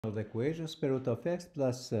Of the equation, square root of x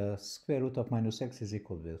plus square root of minus x is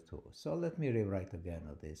equal to 2. So let me rewrite again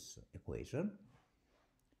this equation.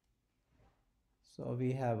 So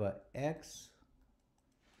we have x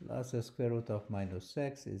plus the square root of minus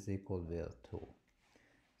x is equal to 2.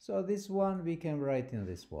 So this one we can write in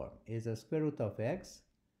this form. Is a square root of x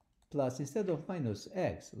plus, instead of minus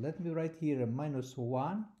x, let me write here a minus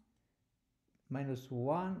 1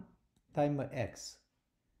 times x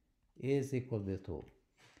is equal to 2.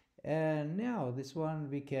 And now this one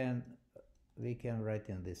we can write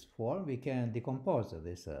in this form. We can decompose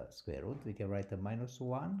this square root. We can write a minus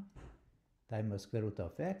 1 times square root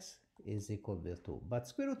of x is equal to 2. But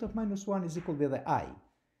square root of minus 1 is equal to the I.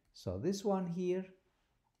 So this one here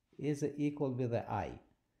is equal to the I,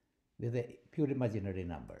 with a pure imaginary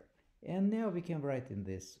number. And now we can write in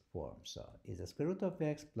this form. So is the square root of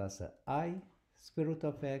x plus I square root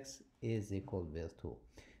of x is equal to 2.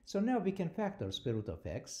 So now we can factor square root of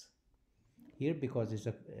x here because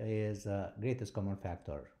it's a greatest common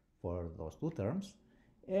factor for those two terms.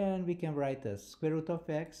 And we can write a square root of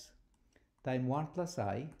x times 1 plus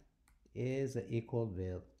I is equal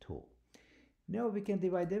to 2. Now we can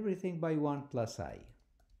divide everything by 1 plus I.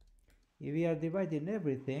 If we are dividing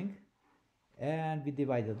everything and we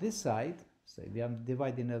divide this side, so we are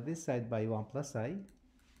dividing this side by 1 plus I,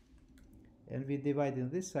 and we divide in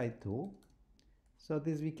this side too. So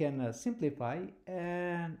this we can simplify,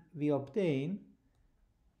 and we obtain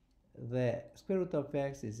the square root of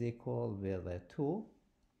x is equal with 2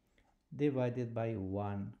 divided by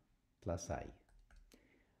 1 plus I.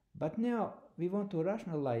 But now we want to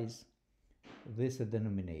rationalize this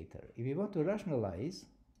denominator. If we want to rationalize,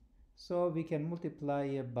 so we can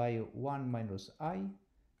multiply by 1 minus I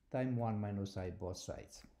times 1 minus I both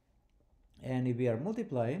sides. And if we are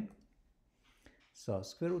multiplying, so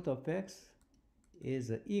square root of x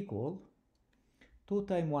is equal 2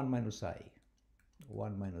 times 1 minus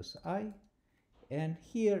I, and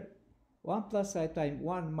here 1 plus I times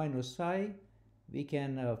 1 minus I, we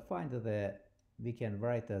can we can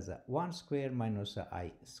write as 1 square minus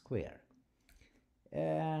I square,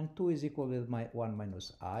 and 2 is equal with 1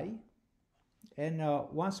 minus I, and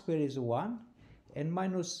 1 square is 1, and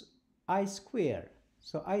minus I square,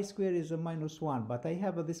 so I square is a minus 1, but I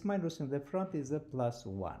have this minus in the front is a plus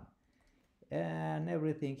 1. And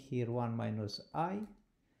everything here 1 minus I,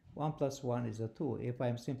 1 plus 1 is a 2. If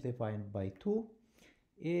I'm simplifying by 2,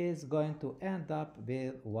 is going to end up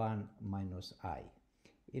with 1 minus I.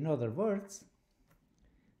 In other words,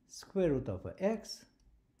 square root of x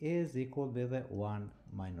is equal with 1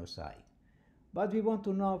 minus I. But we want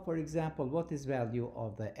to know, for example, what is value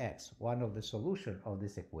of the x. One of the solution of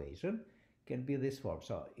this equation can be this form.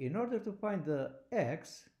 So in order to find the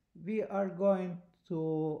x, we are going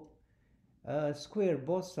to square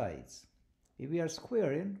both sides. If we are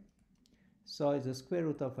squaring, so the square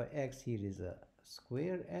root of x here is a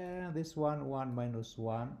square, and this 1 minus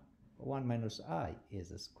I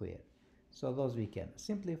is a square. So those we can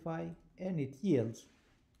simplify, and it yields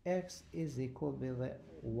x is equal with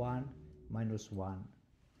 1 minus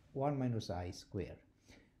I square.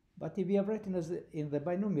 But if we are writing as in the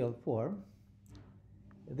binomial form,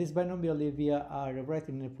 this binomial, if we are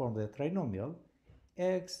writing in the form of the trinomial,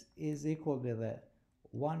 x is equal with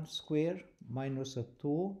 1 square minus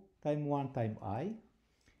 2 times 1 times I,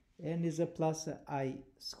 and is a plus I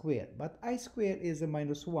square. But I square is a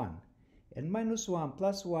minus 1, and minus 1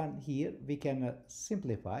 plus 1 here we can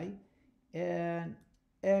simplify, and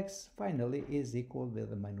x finally is equal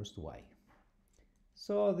with minus 2I.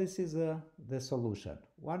 So this is the solution.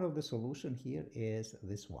 One of the solution here is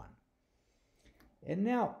this one. And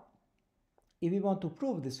now, if we want to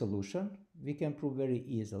prove the solution, we can prove very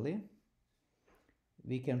easily.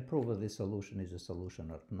 We can prove that the solution is a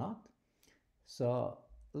solution or not. So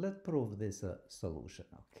let's prove this solution,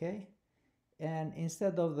 okay? And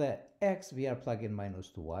instead of the x, we are plugging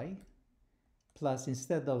minus 2y, plus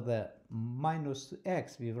instead of the minus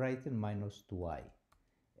x, we write in minus 2y.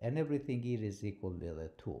 And everything here is equal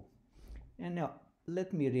with 2. And now,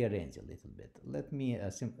 let me rearrange a little bit. Let me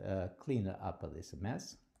clean up this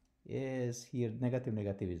mess. Is here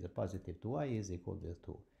negative is a positive 2I is equal to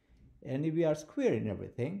 2. And if we are squaring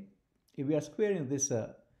everything, if we are squaring this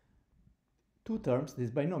two terms,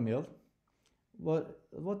 this binomial,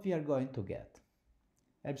 what we are going to get?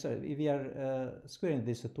 I'm sorry, if we are squaring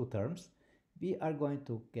these two terms, we are going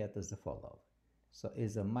to get as the follow. So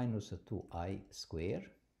is a minus 2I square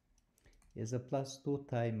is a plus 2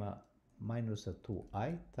 times minus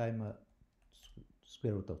 2I times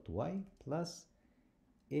square root of 2I plus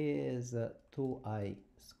is 2I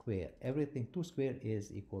square. Everything 2 square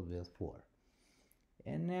is equal with 4.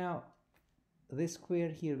 And now this square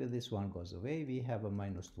here with this one goes away. We have a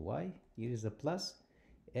minus 2y. Here is a plus.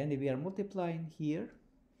 And if we are multiplying here,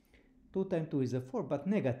 2 times 2 is a 4, but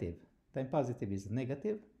negative. Time positive is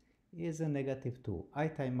negative, is a negative 2. I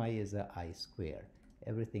times I is a I square.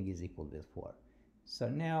 Everything is equal with 4. So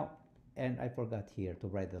now, and I forgot here to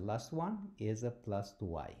write the last one, is a plus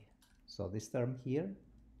 2y. So this term here,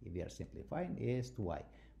 if we are simplifying, is 2y.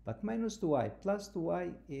 But minus 2y plus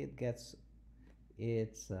 2y, it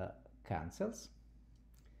cancels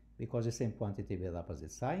because the same quantity with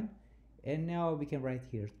opposite sign. And now we can write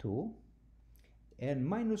here 2 and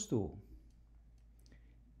minus 2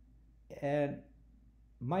 and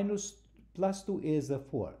minus plus 2 is a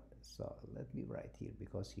 4. So let me write here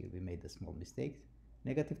because here we made a small mistake.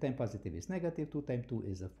 Negative times positive is negative, 2 times 2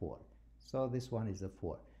 is a 4. So this one is a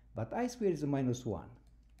 4. But I squared is a minus 1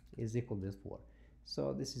 is equal to 4.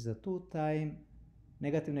 So this is a 2 times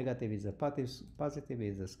negative negative is a positive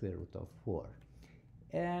is the square root of 4.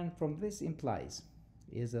 And from this implies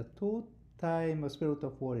is a 2 times square root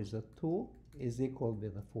of 4 is a 2 is equal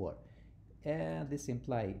with a 4. And this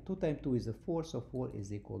implies 2 times 2 is a 4, so 4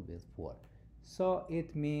 is equal with 4. So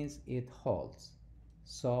it means it holds.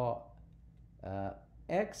 So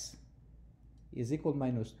x is equal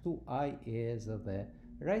minus 2i is the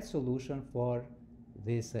right solution for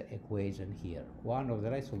this equation here. One of the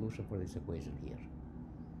right solution for this equation here.